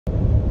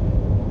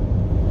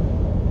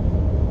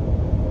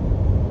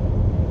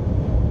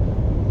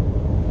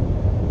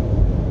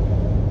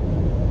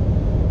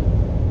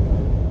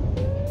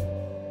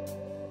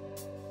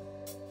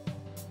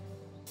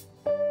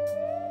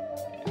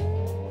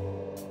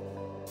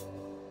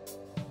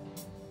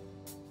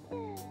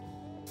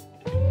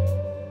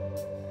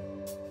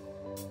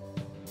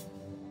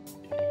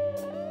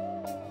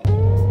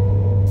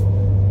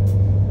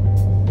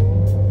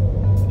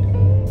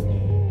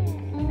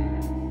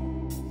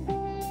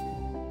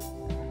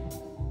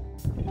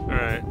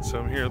Alright, so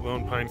I'm here at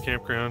Lone Pine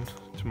Campground.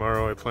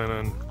 Tomorrow I plan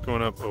on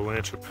going up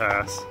Olancha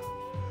Pass,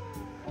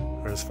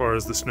 or as far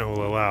as the snow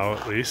will allow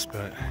at least,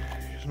 but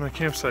here's my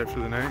campsite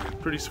for the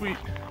night. Pretty sweet.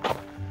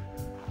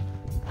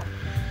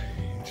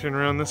 Turn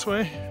around this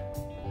way,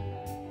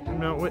 and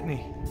Mount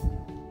Whitney.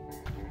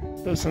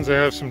 So since I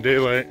have some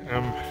daylight,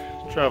 I'm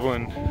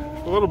traveling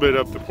a little bit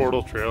up the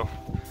Portal Trail.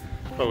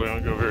 Probably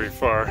won't go very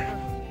far.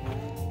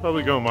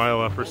 Probably go a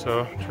mile up or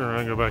so, turn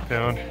around, go back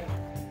down.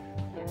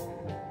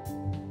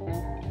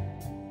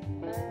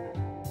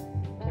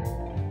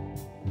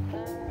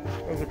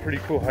 That was a pretty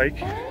cool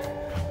hike.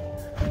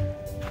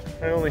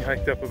 I only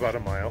hiked up about a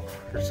mile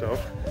or so,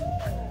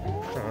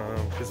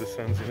 because the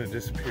sun's gonna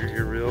disappear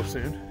here real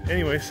soon.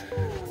 Anyways,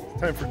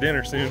 time for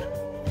dinner soon.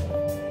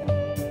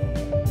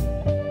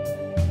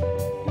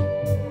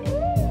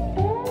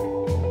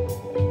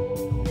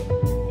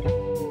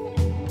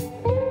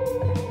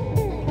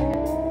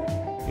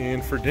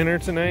 And for dinner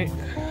tonight,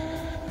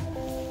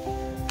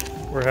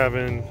 we're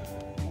having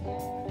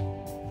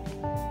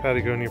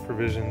Patagonia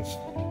Provisions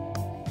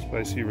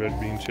spicy red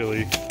bean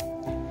chili.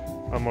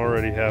 I'm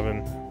already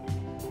having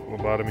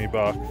lobotomy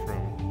bach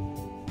from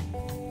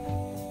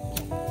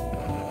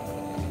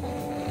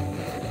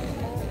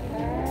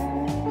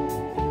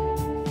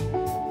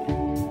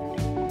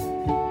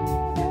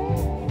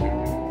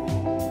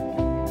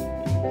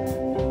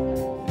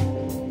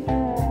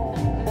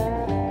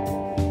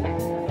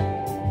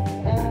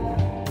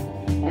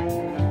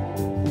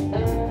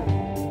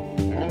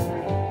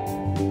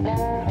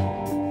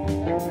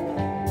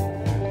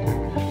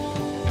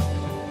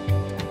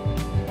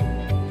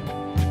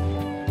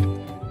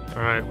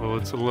Alright, well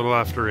it's a little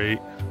after 8,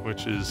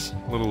 which is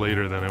a little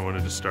later than I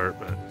wanted to start,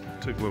 but it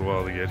took a little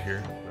while to get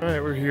here.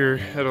 Alright, we're here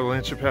at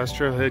Olancha Pass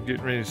trailhead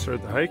getting ready to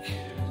start the hike.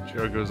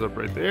 Trail goes up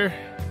right there.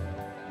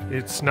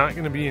 It's not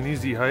going to be an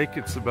easy hike.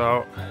 It's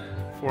about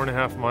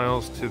 4.5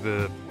 miles to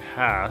the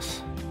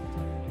pass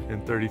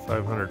and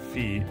 3,500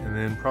 feet, and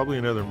then probably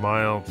another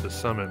mile to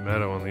Summit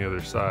Meadow on the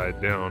other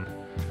side down.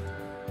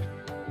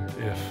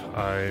 If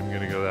I'm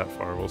going to go that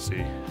far, we'll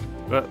see.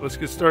 But let's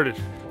get started.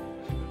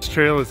 This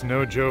trail is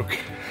no joke.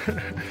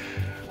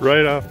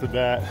 Right off the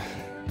bat,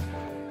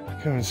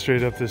 coming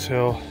straight up this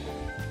hill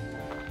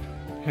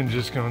and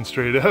just going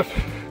straight up.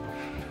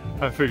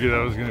 I figured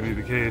that was going to be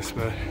the case,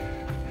 but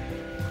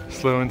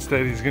slow and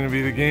steady is going to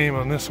be the game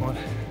on this one.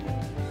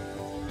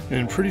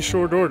 In pretty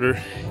short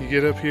order, you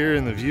get up here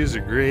and the views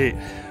are great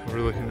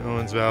overlooking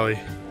Owens Valley.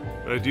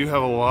 But I do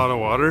have a lot of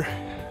water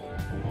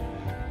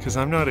because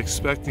I'm not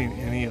expecting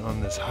any on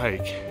this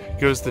hike. It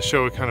goes to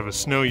show what kind of a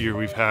snow year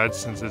we've had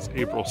since it's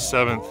April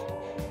 7th.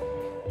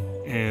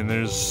 And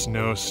there's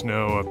no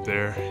snow up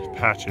there,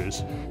 patches.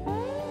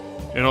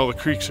 And all the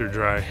creeks are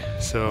dry.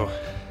 So,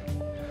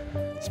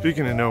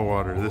 speaking of no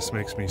water, this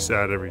makes me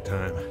sad every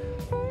time.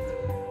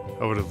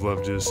 I would have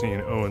loved to have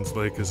seen Owens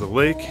Lake as a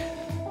lake.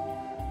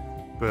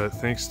 But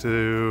thanks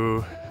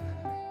to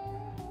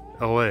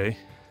LA,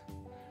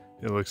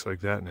 it looks like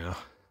that now.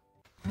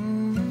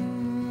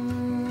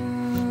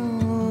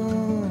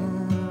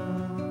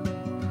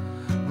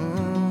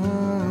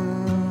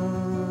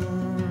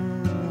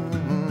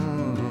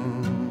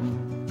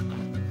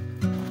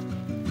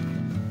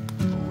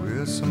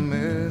 It's a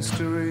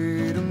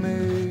mystery to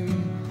me.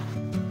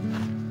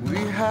 We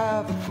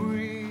have a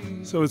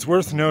breeze. So it's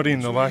worth noting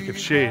the lack of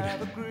shade.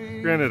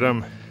 Granted,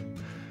 I'm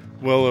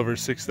well over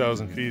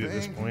 6,000 feet at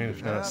this point,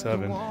 if not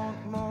 7.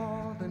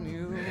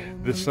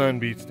 The sun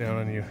beats down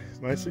on you.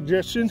 My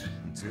suggestion,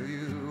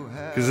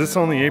 because it's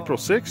only April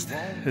 6th,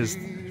 is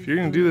if you're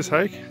going to do this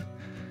hike,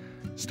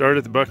 start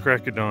at the buck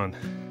crack of dawn.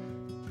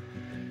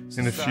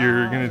 And if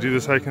you're going to do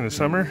this hike in the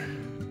summer,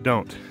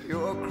 don't.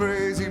 You're a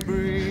crazy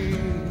breeze.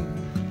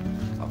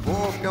 I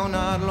hope you're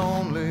not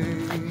lonely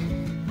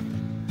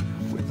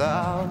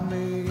without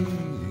me.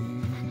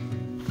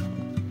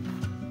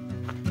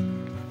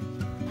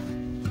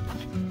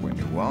 When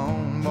you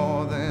want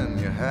more than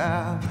you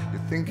have, you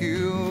think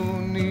you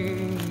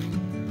need.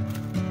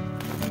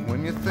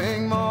 When you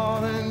think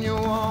more than you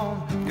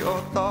want,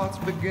 your thoughts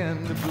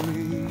begin to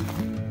bleed.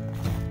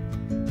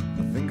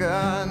 I think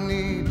I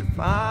need to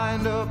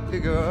find a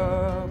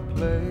bigger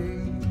place.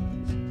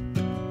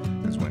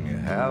 'Cause when you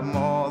have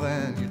more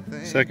than you think.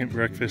 Second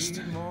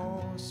breakfast,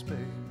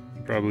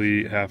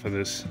 probably half of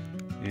this,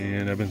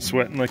 and I've been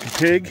sweating like a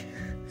pig,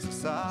 so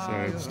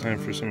it's time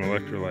for some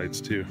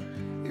electrolytes too.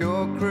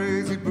 You're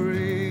crazy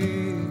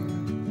breeze.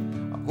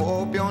 I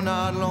hope you're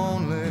not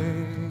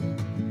lonely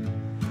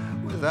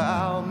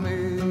without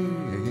me.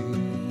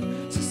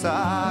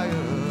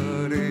 Society,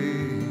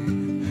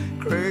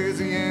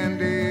 crazy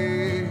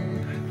indeed.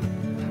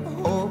 I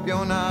hope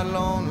you're not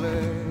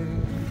lonely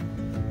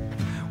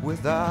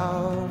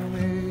without me.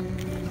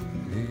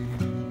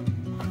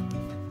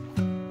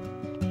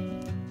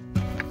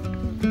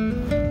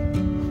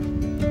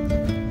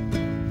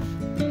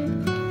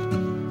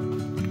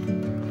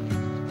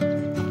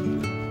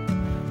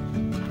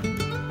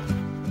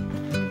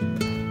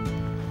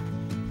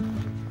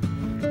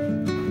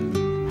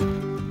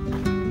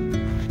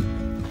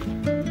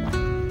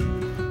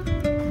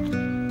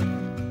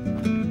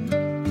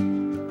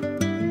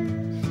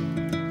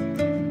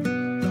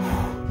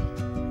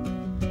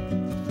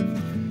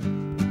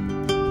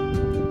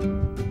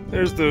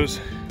 There's those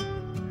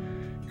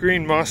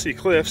green mossy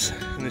cliffs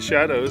in the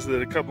shadows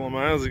that a couple of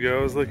miles ago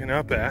I was looking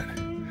up at.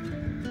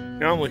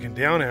 Now I'm looking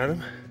down at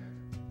them.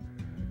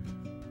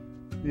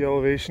 The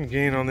elevation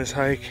gain on this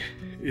hike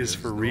is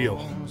for real.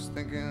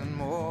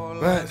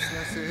 But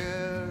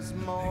I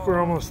think we're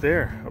almost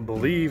there. I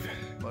believe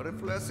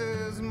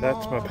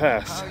that's my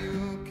pass.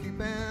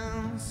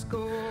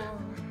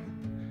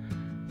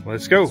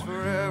 Let's go.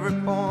 For every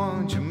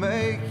point you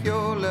make,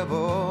 your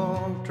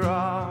level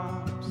drops.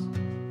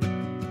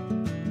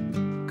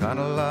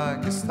 Kinda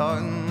like you're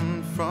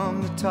starting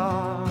from the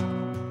top.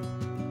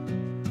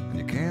 And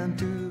you can't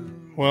do.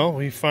 Well,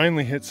 we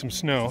finally hit some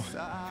snow.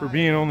 For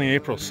being only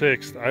April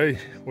 6th, I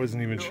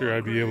wasn't even sure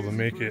I'd be able to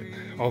make it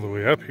all the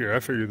way up here.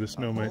 I figured the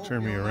snow might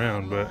turn me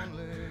around, but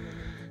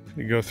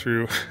you go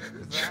through,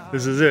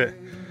 this is it.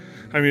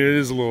 I mean, it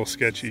is a little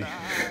sketchy.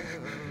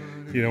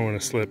 You don't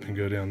want to slip and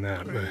go down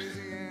that, but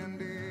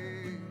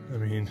I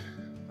mean,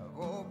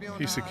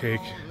 piece of cake.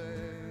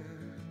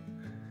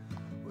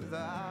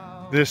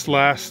 This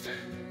last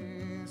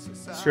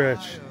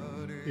stretch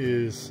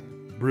is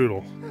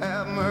brutal.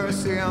 Have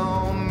mercy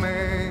on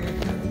me.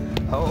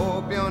 I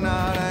hope you're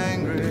not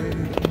angry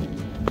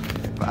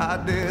if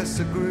I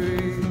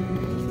disagree.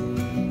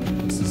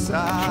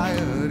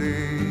 Society,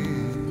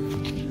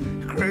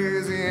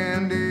 crazy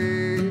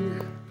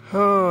indeed.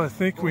 Oh, I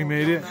think we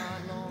made it.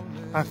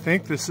 I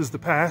think this is the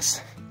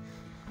pass.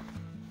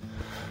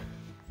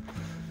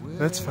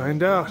 Let's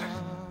find out.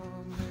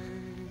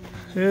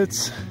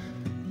 It's,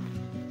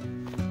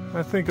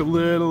 I think, a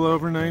little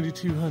over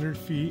 9,200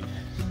 feet.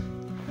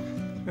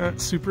 Not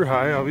super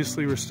high,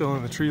 obviously we're still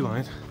in the tree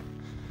line.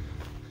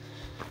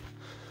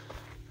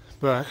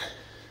 But,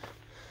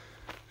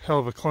 hell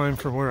of a climb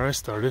from where I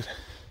started.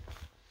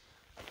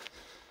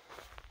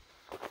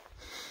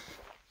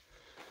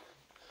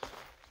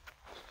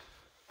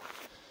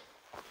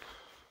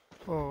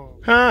 Oh.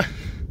 Ah,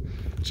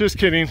 just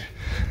kidding.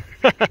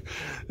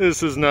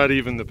 This is not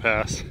even the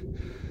pass.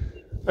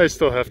 I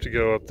still have to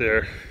go up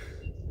there.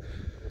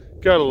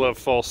 Gotta love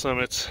fall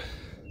summits.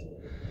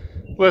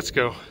 Let's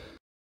go.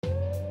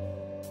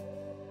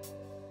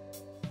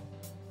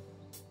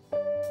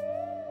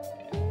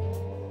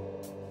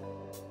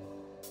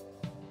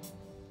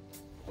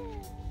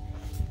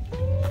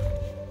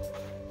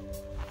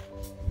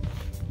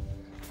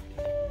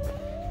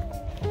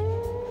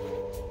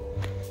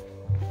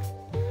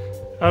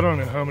 I don't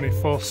know how many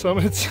fall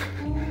summits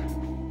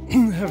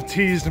have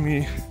teased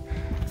me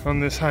on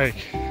this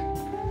hike.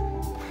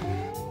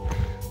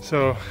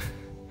 So,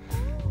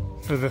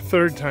 for the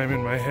third time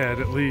in my head,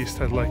 at least,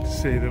 I'd like to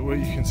say that what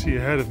you can see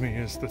ahead of me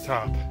is the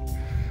top.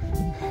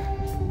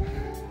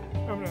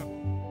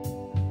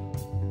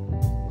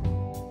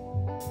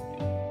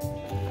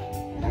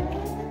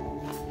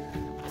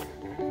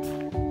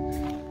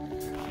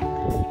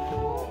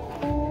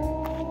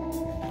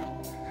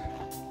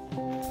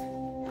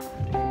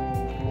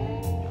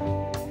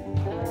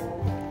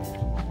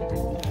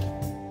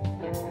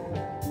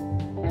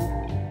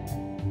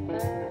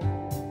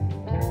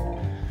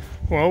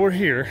 While we're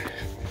here,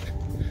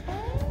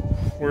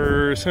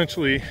 we're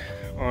essentially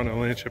on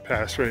Olancha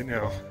Pass right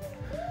now,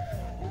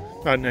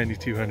 about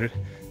 9,200.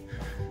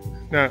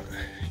 Not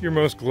your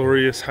most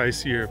glorious high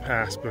Sierra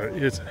pass, but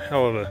it's a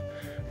hell of a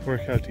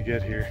workout to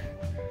get here.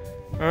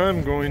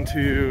 I'm going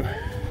to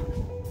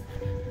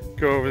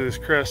go over this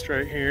crest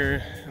right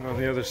here, and on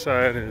the other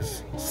side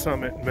is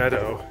Summit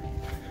Meadow.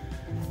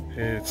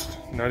 It's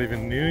not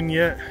even noon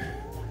yet,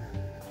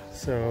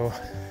 so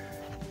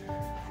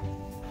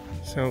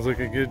sounds like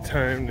a good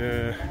time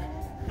to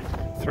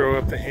throw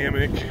up the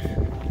hammock,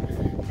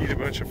 eat a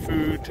bunch of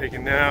food, take a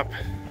nap,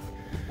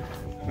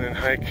 and then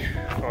hike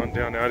on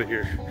down out of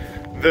here.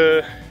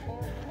 The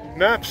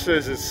map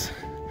says it's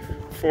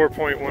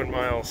 4.1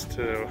 miles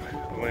to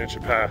Olancha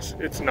Pass.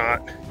 It's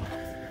not.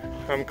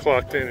 I'm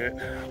clocked in at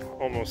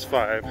almost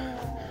 5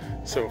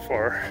 so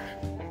far.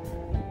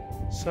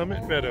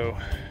 Summit Meadow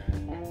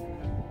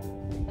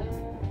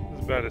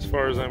is about as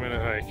far as I'm gonna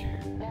hike.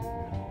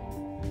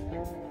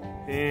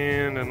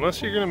 And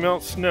unless you're gonna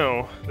melt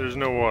snow, there's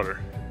no water.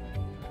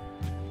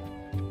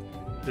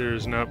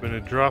 There's not been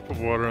a drop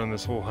of water on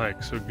this whole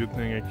hike, so good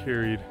thing I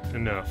carried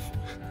enough.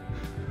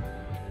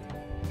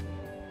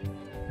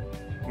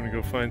 I'm gonna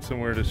go find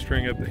somewhere to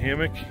string up the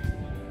hammock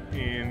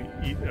and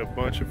eat a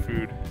bunch of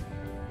food.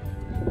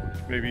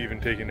 Maybe even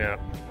take a nap.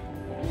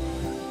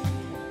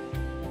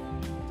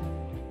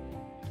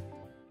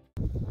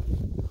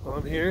 Well,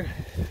 I'm here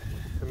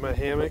in my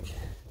hammock.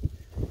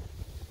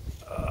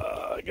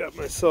 I got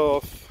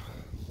myself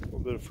a little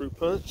bit of fruit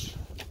punch.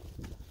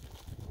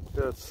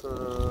 Got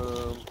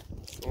some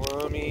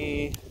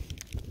salami,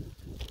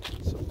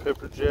 some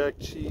pepper jack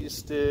cheese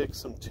sticks,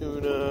 some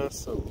tuna,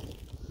 some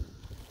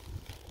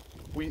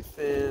wheat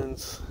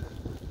thins,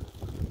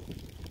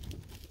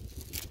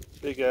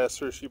 big ass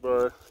Hershey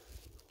bar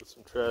with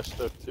some trash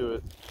stuck to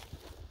it.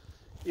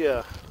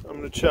 Yeah, I'm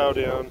gonna chow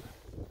down,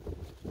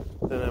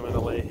 then I'm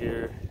gonna lay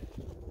here,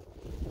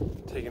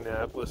 take a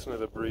nap, listen to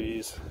the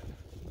breeze,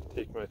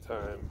 take my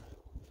time,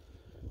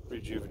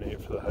 rejuvenate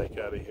for the hike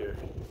out of here.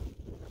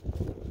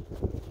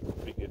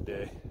 Be a good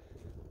day.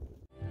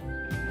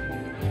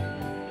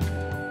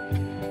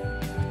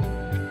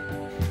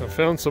 I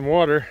found some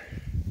water.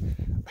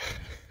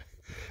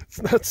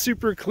 It's not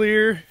super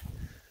clear,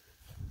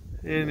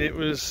 and it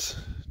was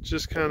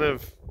just kind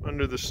of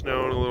under the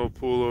snow in a little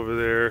pool over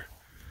there.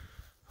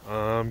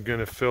 I'm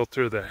gonna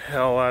filter the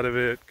hell out of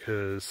it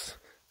because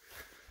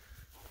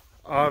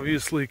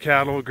obviously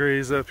cattle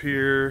graze up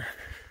here.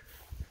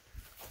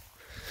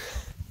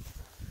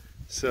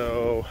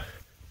 So,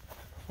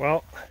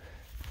 well,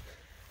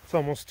 it's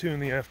almost 2 in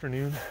the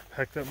afternoon.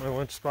 Packed up my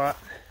lunch spot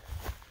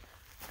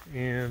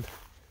and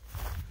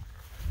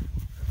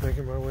I'm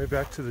making my way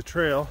back to the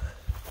trail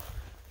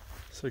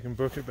so I can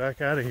book it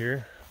back out of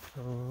here.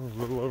 A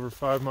little over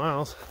 5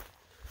 miles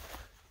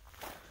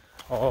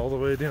all the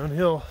way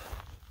downhill.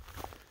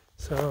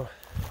 So,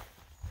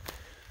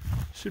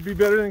 should be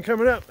better than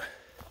coming up.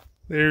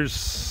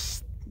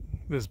 There's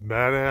this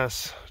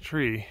badass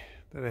tree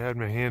that I had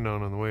my hand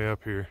on the way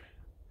up here.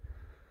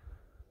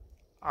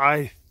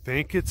 I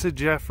think it's a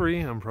Jeffrey.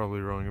 I'm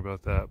probably wrong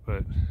about that,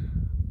 but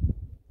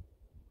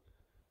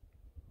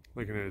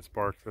looking at its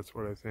bark, that's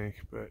what I think.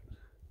 But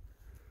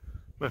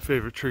my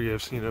favorite tree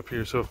I've seen up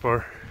here so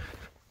far.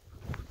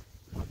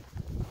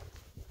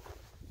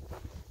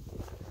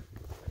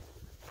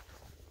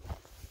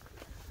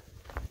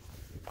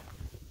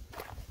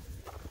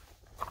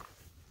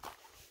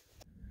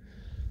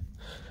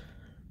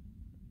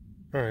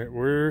 All right,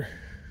 where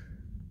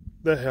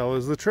the hell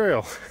is the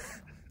trail?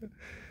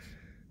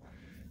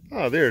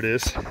 Oh, there it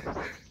is.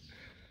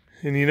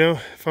 And you know,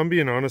 if I'm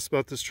being honest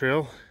about this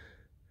trail,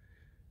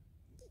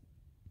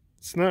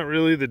 it's not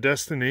really the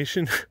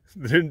destination.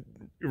 There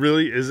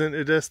really isn't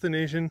a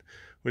destination.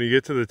 When you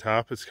get to the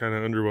top, it's kind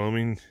of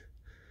underwhelming.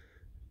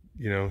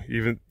 You know,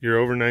 even you're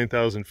over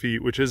 9,000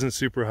 feet, which isn't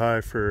super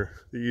high for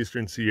the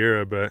Eastern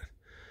Sierra, but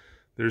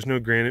there's no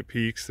granite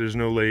peaks, there's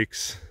no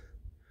lakes.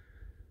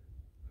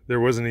 There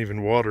wasn't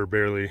even water,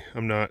 barely.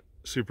 I'm not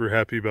super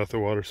happy about the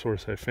water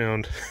source I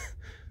found.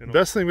 The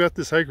best thing about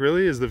this hike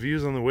really is the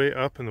views on the way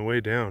up and the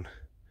way down.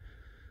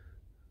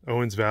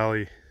 Owens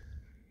Valley.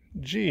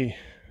 Gee,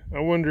 I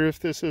wonder if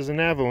this is an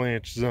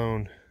avalanche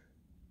zone.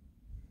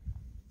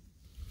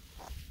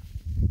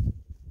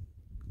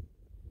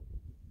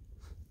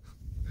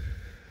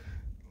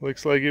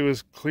 Looks like it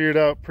was cleared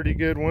out pretty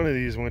good one of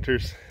these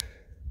winters.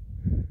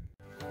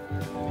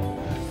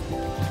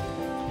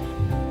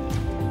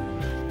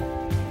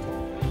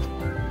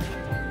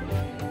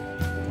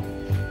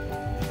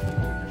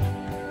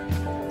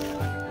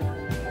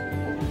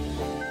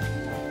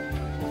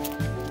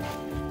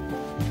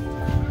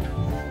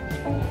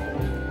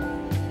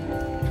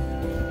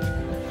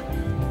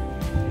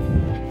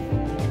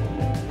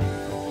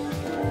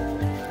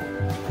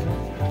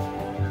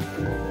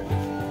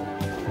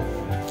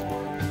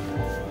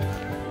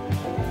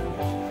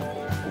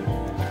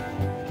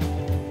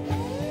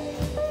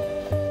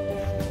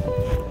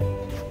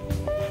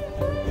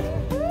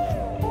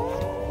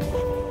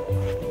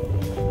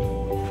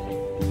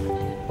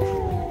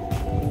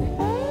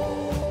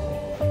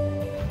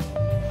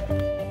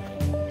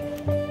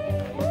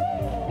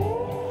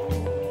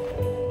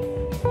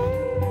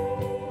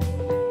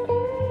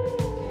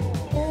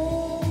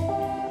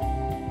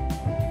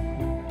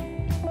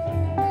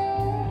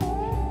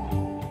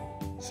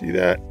 See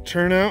that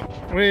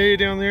turnout way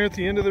down there at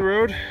the end of the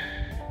road?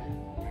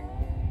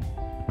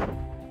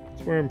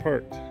 That's where I'm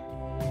parked.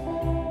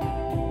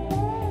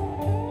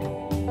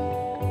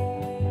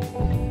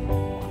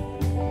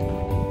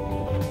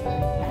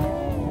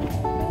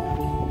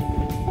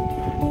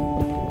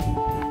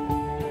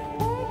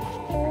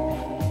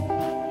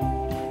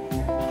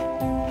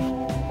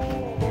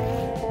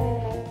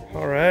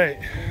 All right,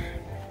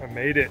 I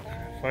made it,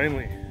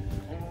 finally.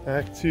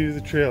 Back to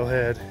the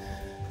trailhead.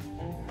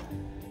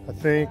 I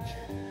think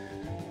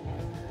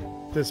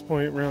at this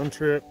point, round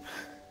trip,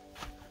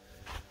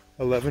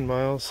 11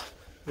 miles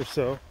or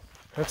so.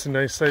 That's a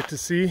nice sight to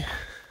see.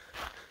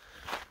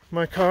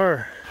 My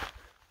car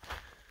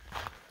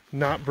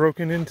not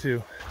broken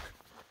into.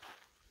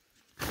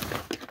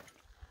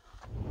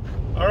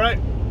 All right,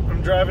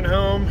 I'm driving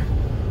home.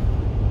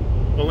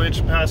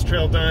 Olancha Pass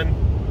trail done.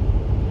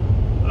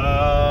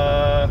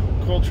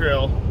 Cool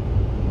trail.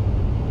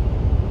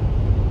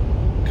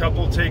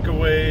 Couple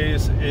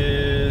takeaways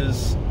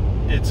is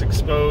it's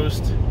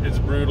exposed, it's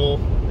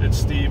brutal, it's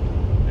steep,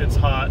 it's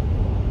hot,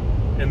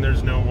 and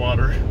there's no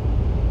water.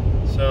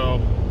 So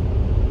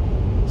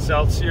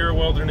South Sierra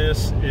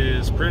Wilderness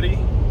is pretty.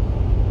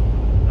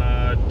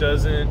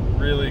 Doesn't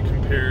really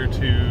compare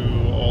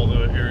to all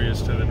the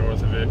areas to the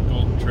north of it.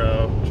 Golden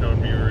Trout,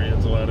 John Muir,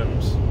 Ansel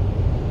Adams,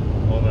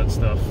 all that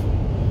stuff.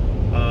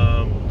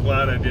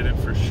 Glad I did it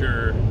for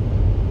sure.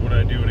 Would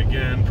I do it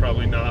again?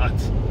 Probably not.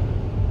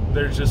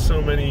 There's just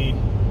so many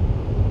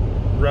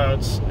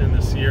routes in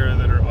the Sierra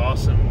that are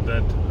awesome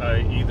that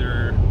I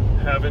either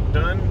haven't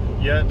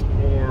done yet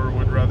or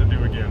would rather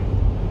do again.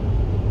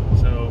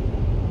 So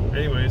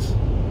anyways,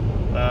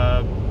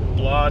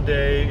 blah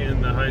day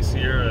in the High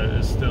Sierra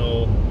is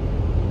still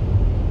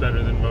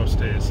better than most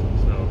days. So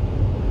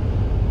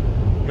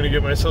I'm gonna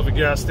get myself a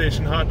gas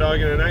station hot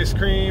dog and an ice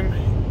cream,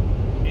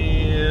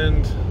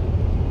 and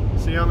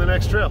see you on the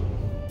next trail.